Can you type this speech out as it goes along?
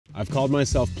I've called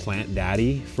myself Plant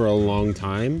Daddy for a long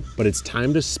time, but it's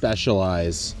time to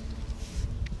specialize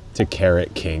to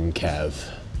Carrot King Kev.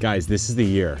 Guys, this is the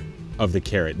year of the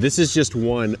carrot. This is just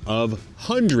one of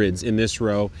hundreds in this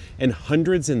row and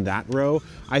hundreds in that row.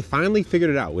 I finally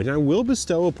figured it out, and I will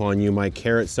bestow upon you my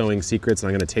carrot sowing secrets, and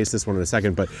I'm gonna taste this one in a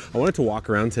second, but I wanted to walk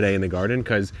around today in the garden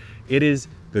because it is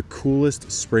the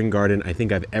coolest spring garden I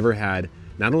think I've ever had,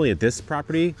 not only at this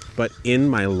property, but in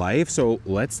my life. So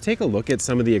let's take a look at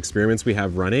some of the experiments we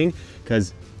have running,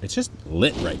 because it's just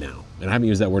lit right now. And I haven't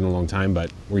used that word in a long time,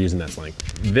 but we're using that slang.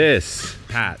 This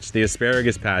patch, the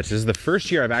asparagus patch, this is the first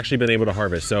year I've actually been able to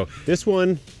harvest. So this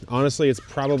one, honestly, it's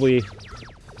probably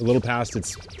a little past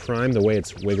its prime. The way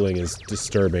it's wiggling is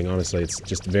disturbing. Honestly, it's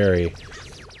just very,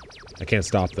 I can't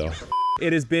stop though.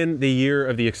 It has been the year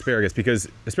of the asparagus because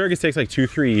asparagus takes like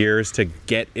 2-3 years to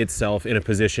get itself in a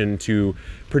position to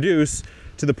produce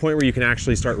to the point where you can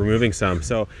actually start removing some.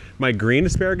 So my green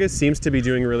asparagus seems to be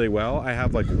doing really well. I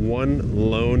have like one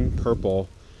lone purple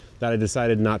that I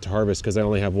decided not to harvest because I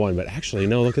only have one, but actually,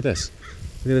 no, look at this.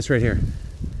 Look at this right here.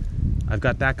 I've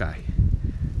got that guy.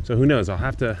 So who knows, I'll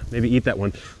have to maybe eat that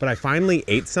one. But I finally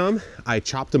ate some. I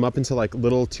chopped them up into like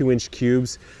little 2-inch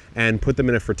cubes and put them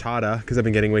in a frittata because I've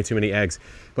been getting way too many eggs.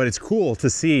 But it's cool to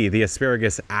see the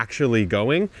asparagus actually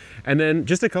going. And then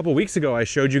just a couple weeks ago, I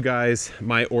showed you guys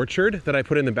my orchard that I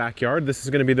put in the backyard. This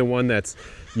is gonna be the one that's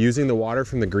using the water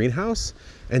from the greenhouse.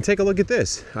 And take a look at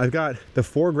this. I've got the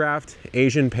 4-graft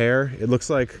Asian pear. It looks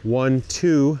like 1,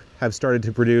 2 have started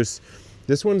to produce.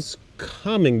 This one's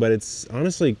coming, but it's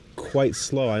honestly quite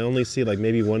slow. I only see like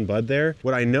maybe 1 bud there.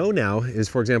 What I know now is,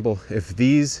 for example, if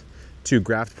these 2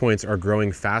 graft points are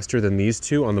growing faster than these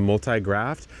 2 on the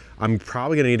multi-graft, I'm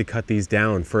probably gonna need to cut these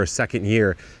down for a second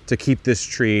year to keep this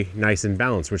tree nice and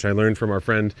balanced, which I learned from our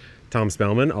friend Tom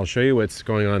Spellman. I'll show you what's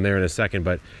going on there in a second,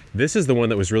 but this is the one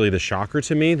that was really the shocker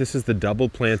to me. This is the double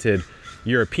planted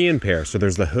European pear. So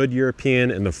there's the Hood European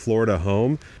and the Florida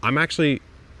Home. I'm actually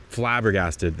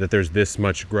flabbergasted that there's this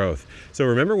much growth. So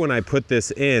remember when I put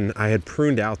this in, I had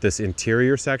pruned out this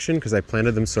interior section because I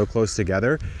planted them so close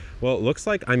together. Well, it looks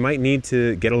like I might need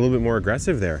to get a little bit more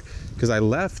aggressive there because I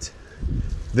left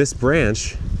this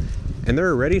branch and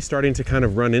they're already starting to kind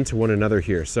of run into one another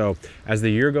here. So as the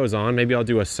year goes on, maybe I'll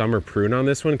do a summer prune on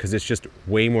this one because it's just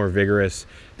way more vigorous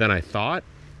than I thought.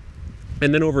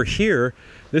 And then over here,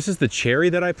 this is the cherry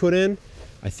that I put in.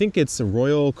 I think it's a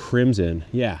Royal Crimson.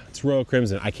 Yeah, it's Royal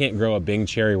Crimson. I can't grow a Bing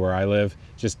cherry where I live.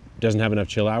 Just doesn't have enough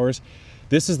chill hours.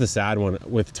 This is the sad one.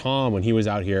 With Tom, when he was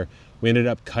out here, we ended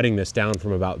up cutting this down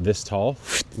from about this tall.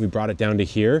 We brought it down to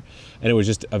here, and it was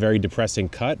just a very depressing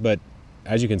cut. But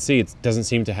as you can see, it doesn't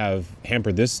seem to have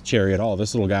hampered this cherry at all.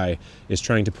 This little guy is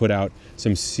trying to put out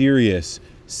some serious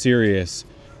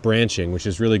branching, which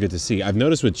is really good to see. I've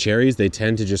noticed with cherries, they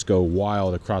tend to just go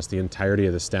wild across the entirety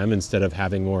of the stem instead of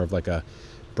having more of like a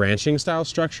branching style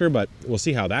structure, but we'll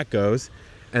see how that goes.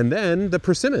 And then the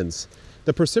persimmons.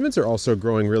 The persimmons are also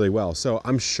growing really well. So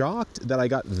I'm shocked that I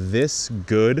got this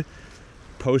good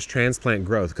post-transplant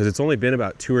growth because it's only been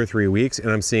about 2 or 3 weeks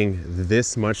and I'm seeing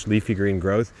this much leafy green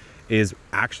growth is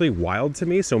actually wild to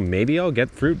me. So maybe I'll get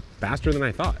fruit faster than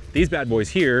I thought. These bad boys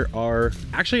here are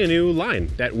actually a new line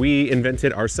that we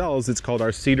invented ourselves. It's called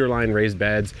our cedar line raised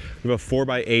beds. We have a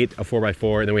 4x8, a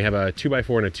 4x4, and then we have a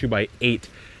 2x4 and a 2x8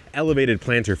 elevated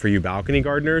planter for you balcony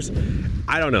gardeners.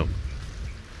 I don't know.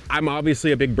 I'm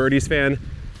obviously a big birdies fan.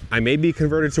 I may be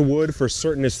converted to wood for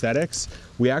certain aesthetics.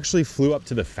 We actually flew up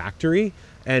to the factory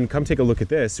and come take a look at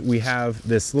this. We have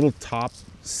this little top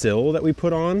sill that we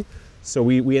put on. So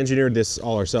we engineered this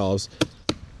all ourselves.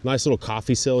 Nice little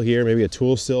coffee sill here, maybe a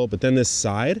tool sill, but then this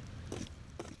side,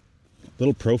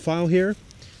 little profile here.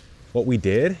 What we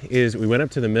did is we went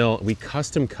up to the mill, we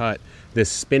custom cut this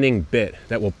spinning bit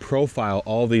that will profile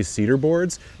all these cedar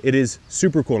boards. It is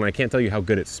super cool, and I can't tell you how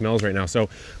good it smells right now. So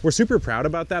we're super proud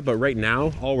about that, but right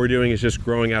now, all we're doing is just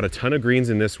growing out a ton of greens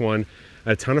in this one,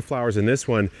 a ton of flowers in this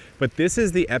one, but this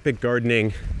is the Epic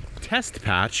Gardening test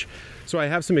patch. So I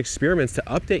have some experiments to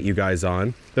update you guys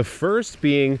on. The first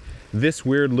being this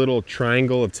weird little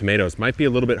triangle of tomatoes. Might be a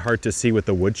little bit hard to see with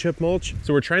the wood chip mulch.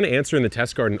 So we're trying to answer in the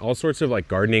test garden all sorts of like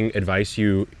gardening advice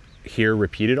you hear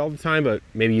repeated all the time, but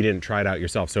maybe you didn't try it out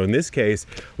yourself. So in this case,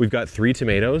 we've got 3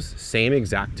 tomatoes, same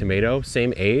exact tomato,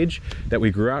 same age that we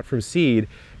grew out from seed.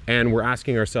 And we're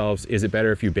asking ourselves, is it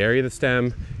better if you bury the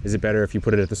stem? Is it better if you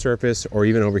put it at the surface? Or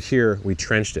even over here, we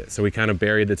trenched it. So we kind of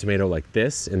buried the tomato like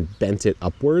this and bent it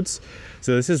upwards.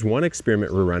 So this is one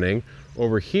experiment we're running.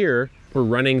 Over here, we're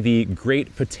running the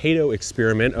Great Potato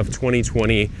Experiment of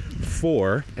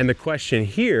 2024. And the question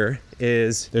here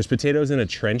is, there's potatoes in a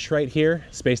trench right here,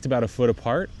 spaced about 1 foot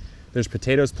apart. There's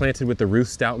potatoes planted with the Ruth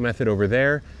Stout method over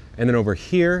there. And then over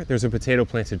here, there's a potato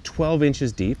planted 12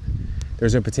 inches deep.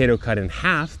 There's a potato cut in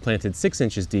half, planted 6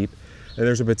 inches deep. And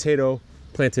there's a potato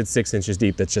planted 6 inches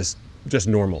deep that's just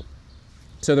normal.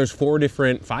 So there's 5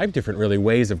 different really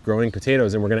ways of growing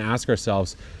potatoes, and we're gonna ask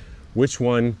ourselves which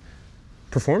one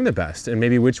performed the best and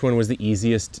maybe which one was the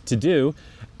easiest to do.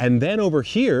 And then over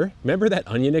here, remember that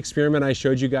onion experiment I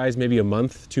showed you guys maybe a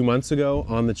month, 2 months ago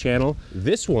on the channel?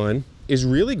 This one is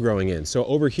really growing in. So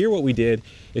over here, what we did,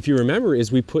 if you remember,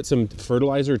 is we put some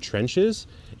fertilizer trenches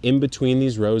in between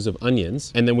these rows of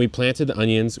onions, and then we planted the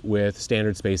onions with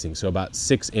standard spacing, so about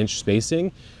 6-inch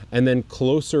spacing. And then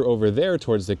closer over there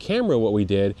towards the camera, what we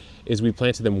did is we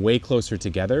planted them way closer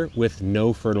together with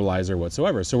no fertilizer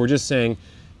whatsoever. So we're just saying,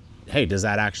 hey, does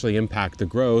that actually impact the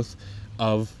growth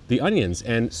of the onions?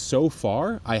 And so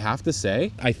far, I have to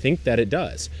say, I think that it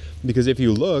does. Because if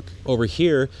you look over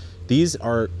here, these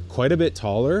are quite a bit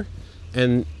taller,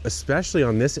 and especially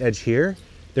on this edge here,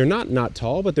 they're not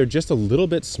tall, but they're just a little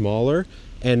bit smaller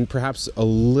and perhaps a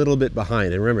little bit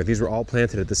behind. And remember, these were all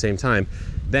planted at the same time.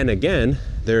 Then again,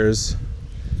 there's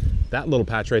that little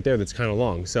patch right there that's kind of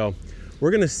long. So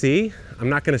we're gonna see. I'm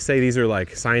not gonna say these are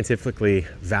like scientifically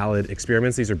valid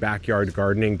experiments. These are backyard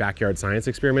gardening, backyard science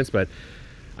experiments, but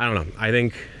I don't know. I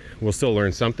think we'll still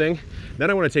learn something. Then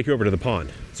I wanna take you over to the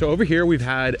pond. So over here, we've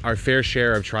had our fair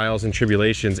share of trials and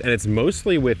tribulations, and it's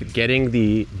mostly with getting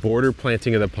the border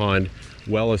planting of the pond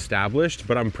well established,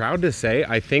 but I'm proud to say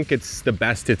I think it's the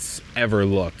best it's ever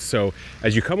looked. So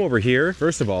as you come over here,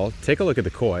 first of all, take a look at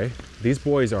the koi. These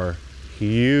boys are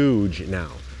huge now.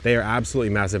 They are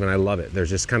absolutely massive, and I love it. They're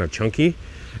just kind of chunky.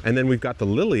 And then we've got the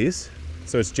lilies.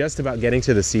 So it's just about getting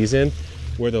to the season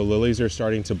where the lilies are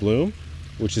starting to bloom,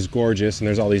 which is gorgeous. And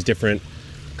there's all these different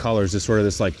colors. There's sort of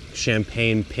this like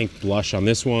champagne pink blush on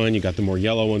this one. You got the more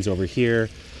yellow ones over here.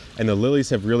 And the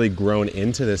lilies have really grown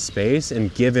into this space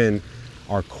and given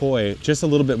our koi just a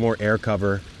little bit more air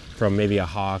cover from maybe a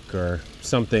hawk or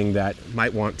something that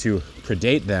might want to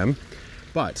predate them.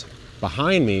 But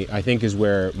behind me, I think, is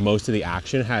where most of the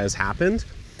action has happened.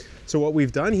 So what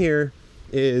we've done here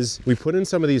is we put in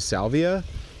some of these salvia,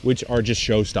 which are just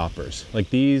showstoppers. Like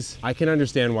these, I can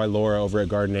understand why Laura over at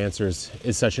Garden Answers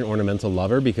is such an ornamental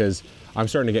lover, because I'm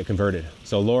starting to get converted.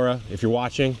 So Laura, if you're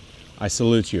watching, I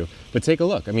salute you. But take a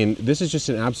look. I mean, this is just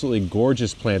an absolutely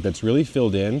gorgeous plant that's really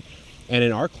filled in. And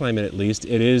in our climate, at least,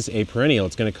 it is a perennial.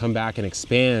 It's gonna come back and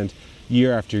expand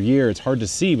year after year. It's hard to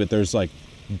see, but there's like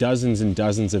dozens and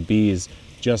dozens of bees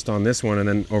just on this one. And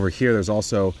then over here, there's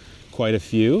also quite a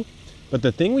few. But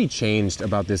the thing we changed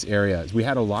about this area is we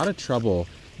had a lot of trouble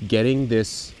getting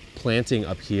this planting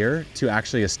up here to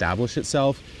actually establish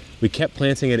itself. We kept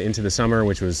planting it into the summer,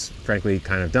 which was frankly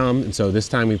kind of dumb. And so this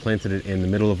time we planted it in the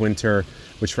middle of winter,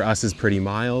 which for us is pretty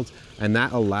mild. And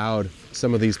that allowed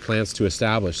some of these plants to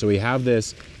establish. So we have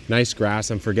this nice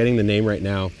grass, I'm forgetting the name right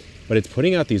now, but it's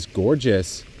putting out these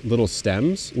gorgeous little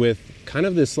stems with kind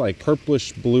of this like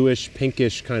purplish, bluish,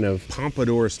 pinkish kind of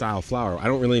pompadour style flower. I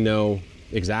don't really know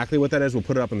exactly what that is. We'll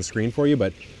put it up on the screen for you,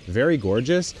 but very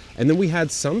gorgeous. And then we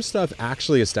had some stuff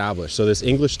actually established. So this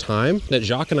English thyme that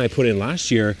Jacques and I put in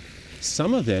last year,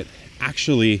 some of it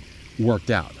actually worked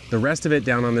out. The rest of it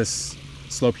down on this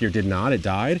slope here did not, it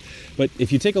died. But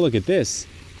if you take a look at this,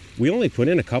 we only put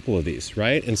in a couple of these,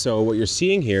 right? And so what you're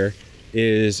seeing here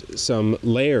is some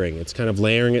layering. It's kind of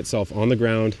layering itself on the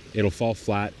ground. It'll fall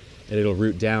flat and it'll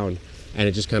root down, and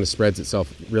it just kind of spreads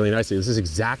itself really nicely. This is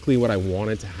exactly what I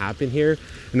wanted to happen here.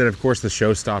 And then of course the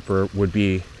showstopper would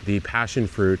be the passion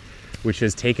fruit, which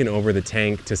has taken over the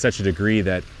tank to such a degree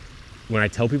that when I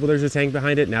tell people there's a tank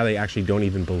behind it, now they actually don't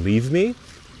even believe me.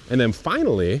 And then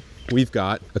finally, we've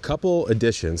got a couple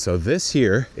additions. So this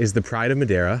here is the Pride of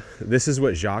Madeira. This is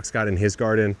what Jacques got in his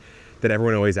garden that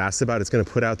everyone always asks about. It's gonna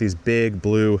put out these big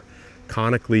blue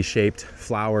conically shaped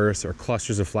flowers or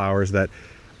clusters of flowers that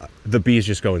the bees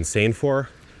just go insane for.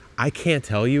 I can't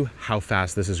tell you how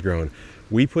fast this has grown.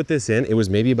 We put this in, it was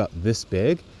maybe about this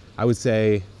big, I would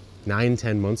say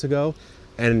 9-10 months ago,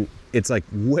 and it's like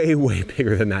way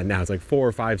bigger than that now. It's like 4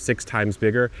 or 5, 6 times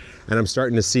bigger, and I'm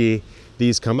starting to see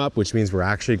these come up, which means we're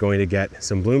actually going to get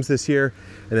some blooms this year.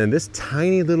 And then this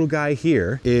tiny little guy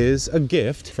here is a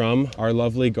gift from our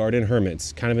lovely garden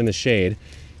hermits, kind of in the shade,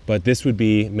 but this would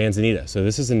be manzanita. So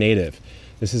this is a native.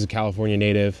 This is a California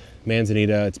native,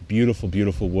 manzanita. It's beautiful,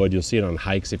 beautiful wood. You'll see it on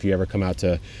hikes if you ever come out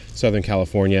to Southern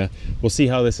California. We'll see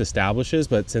how this establishes,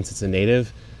 but since it's a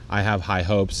native, I have high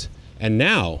hopes. And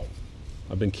now,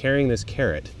 I've been carrying this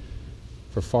carrot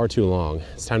for far too long.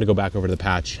 It's time to go back over to the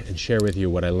patch and share with you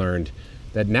what I learned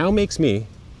that now makes me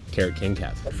Carrot King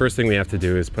Kev. First thing we have to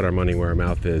do is put our money where our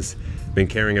mouth is. Been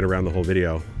carrying it around the whole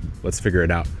video. Let's figure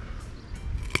it out.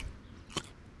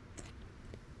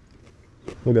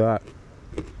 Look at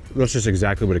that. That's just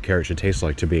exactly what a carrot should taste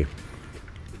like to be.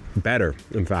 Better,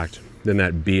 in fact, than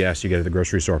that BS you get at the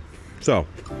grocery store. So,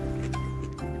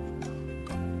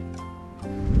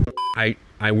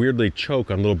 I weirdly choke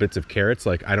on little bits of carrots,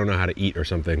 like I don't know how to eat or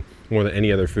something, more than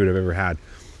any other food I've ever had.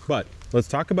 But let's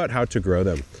talk about how to grow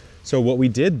them. So what we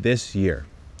did this year,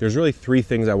 there's really 3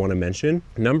 things I want to mention.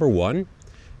 Number 1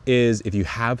 is if you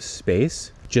have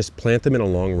space, just plant them in a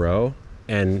long row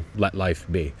and let life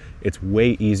be. It's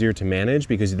way easier to manage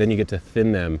because then you get to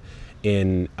thin them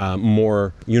in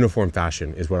more uniform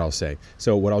fashion is what I'll say.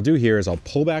 So what I'll do here is I'll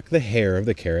pull back the hair of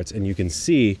the carrots and you can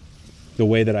see the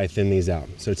way that I thin these out.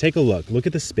 So take a look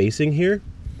at the spacing here.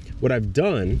 What I've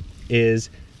done is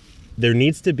there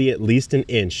needs to be at least an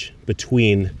inch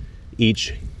between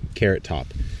each carrot top.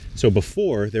 So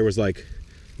before there was like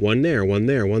one there, one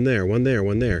there, one there, one there,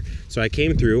 one there. So I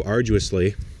came through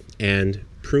arduously and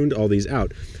pruned all these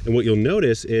out. And what you'll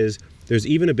notice is there's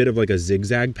even a bit of like a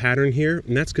zigzag pattern here.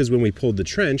 And that's because when we pulled the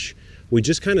trench, we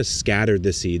just kind of scattered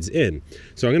the seeds in.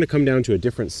 So I'm gonna come down to a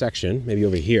different section, maybe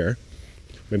over here.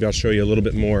 Maybe I'll show you a little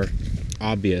bit more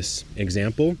obvious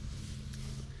example.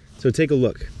 So take a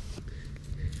look.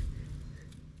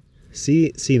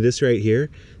 See this right here?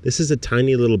 This is a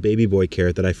tiny little baby boy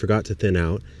carrot that I forgot to thin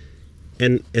out.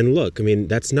 And look, I mean,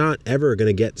 that's not ever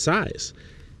gonna get size.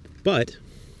 But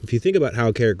if you think about how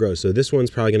a carrot grows, so this one's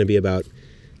probably gonna be about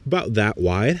that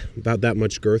wide, about that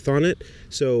much girth on it.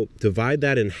 So divide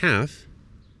that in half,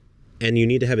 and you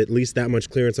need to have at least that much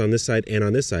clearance on this side and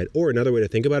on this side. Or another way to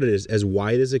think about it is as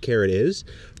wide as a carrot is,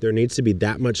 there needs to be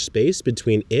that much space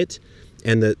between it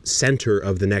and the center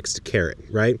of the next carrot,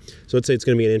 right? So let's say it's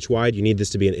gonna be 1 inch wide, you need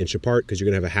this to be 1 inch apart because you're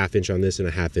gonna have a 1/2 inch on this and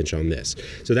a 1/2 inch on this.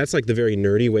 So that's like the very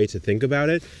nerdy way to think about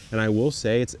it. And I will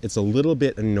say it's a little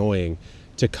bit annoying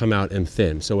to come out and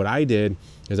thin. So what I did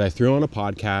is I threw on a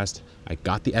podcast, I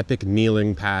got the Epic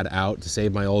kneeling pad out to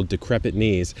save my old decrepit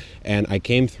knees, and I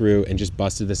came through and just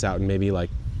busted this out in maybe like,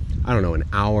 I don't know, an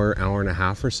hour, hour and a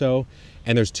half or so.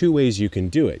 And there's 2 ways you can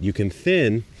do it. You can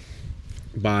thin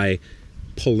by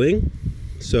pulling.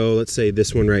 So let's say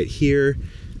this one right here,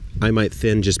 I might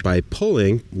thin just by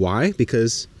pulling. Why?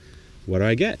 Because what do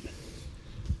I get?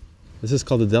 This is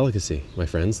called a delicacy, my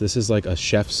friends. This is like a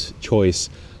chef's choice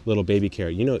little baby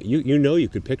carrot. You know you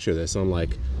could picture this on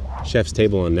like Chef's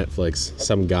Table on Netflix.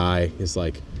 Some guy is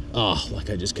like, oh,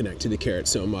 like I just connect to the carrot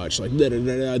so much, like da, da,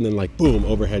 da, da, and then like boom,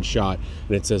 overhead shot,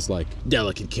 and it says like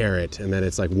delicate carrot, and then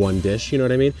it's like one dish, you know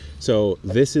what I mean? So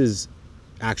this is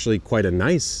actually quite a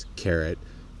nice carrot,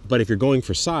 but if you're going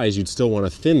for size, you'd still want to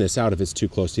thin this out if it's too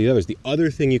close to the others. The other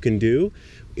thing you can do,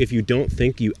 if you don't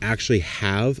think you actually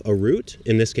have a root,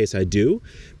 in this case I do,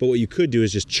 but what you could do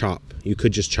is just chop. You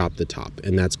could just chop the top,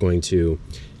 and that's going to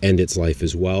end its life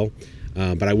as well.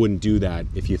 But I wouldn't do that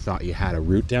if you thought you had a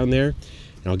root down there.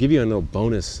 And I'll give you a little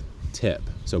bonus tip.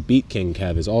 So Beet King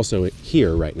Kev is also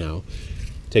here right now.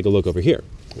 Take a look over here.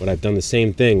 What I've done the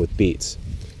same thing with beets.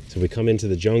 So if we come into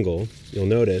the jungle, you'll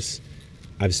notice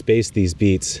I've spaced these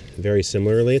beets very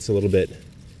similarly. It's a little bit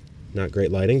not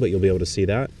great lighting, but you'll be able to see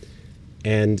that.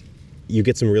 And you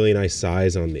get some really nice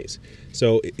size on these.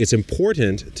 So it's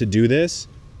important to do this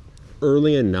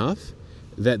early enough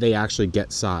that they actually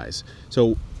get size.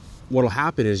 So what'll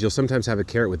happen is you'll sometimes have a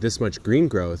carrot with this much green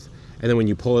growth, and then when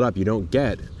you pull it up, you don't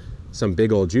get some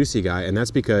big old juicy guy, and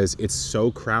that's because it's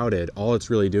so crowded. All it's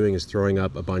really doing is throwing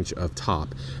up a bunch of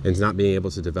top and it's not being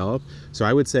able to develop. So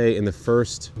I would say in the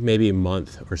first maybe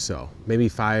month or so, maybe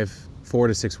 4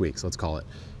 to 6 weeks, let's call it,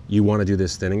 you want to do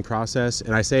this thinning process.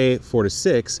 And I say 4 to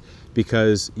 6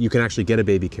 because you can actually get a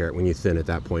baby carrot when you thin at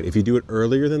that point. If you do it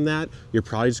earlier than that, you're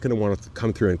probably just going to want to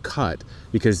come through and cut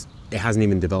because it hasn't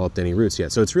even developed any roots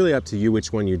yet. So it's really up to you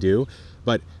which one you do.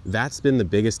 But that's been the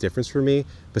biggest difference for me,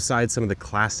 besides some of the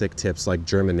classic tips like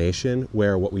germination,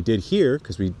 where what we did here,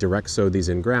 because we direct sowed these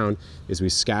in ground, is we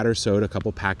scatter sowed a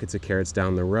couple packets of carrots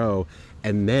down the row,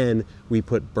 and then we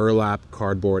put burlap,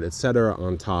 cardboard, etc.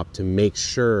 on top to make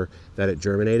sure that it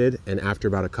germinated. And after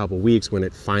about a couple weeks, when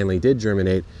it finally did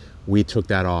germinate, we took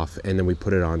that off and then we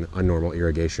put it on a normal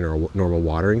irrigation or a normal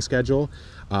watering schedule.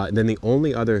 Then the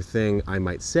only other thing I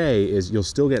might say is you'll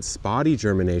still get spotty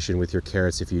germination with your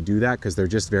carrots if you do that, because they're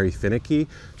just very finicky.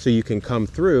 So you can come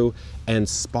through and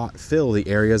spot fill the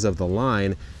areas of the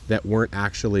line that weren't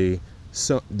actually,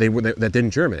 that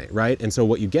didn't germinate, right? And so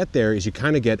what you get there is you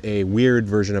kind of get a weird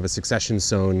version of a succession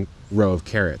sown row of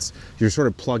carrots. You're sort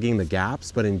of plugging the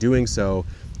gaps, but in doing so,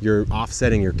 you're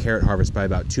offsetting your carrot harvest by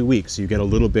about 2 weeks. So you get a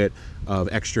little bit of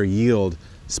extra yield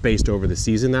spaced over the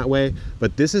season that way.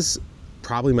 But this is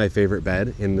probably my favorite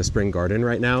bed in the spring garden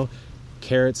right now.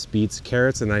 carrots, beets,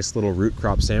 carrots, a nice little root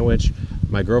crop sandwich.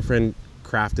 My girlfriend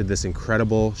crafted this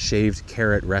incredible shaved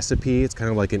carrot recipe. It's kind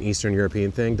of like an Eastern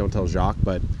European thing. Don't tell Jacques,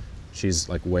 but she's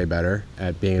like way better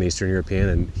at being an Eastern European,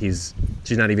 and she's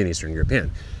not even Eastern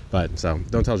European. But so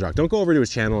don't tell Jacques. Don't go over to his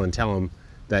channel and tell him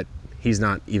that he's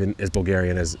not even as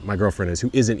Bulgarian as my girlfriend is, who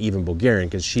isn't even Bulgarian,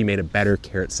 because she made a better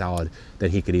carrot salad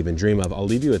than he could even dream of. I'll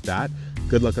leave you with that.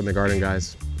 Good luck in the garden,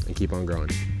 guys, and keep on growing.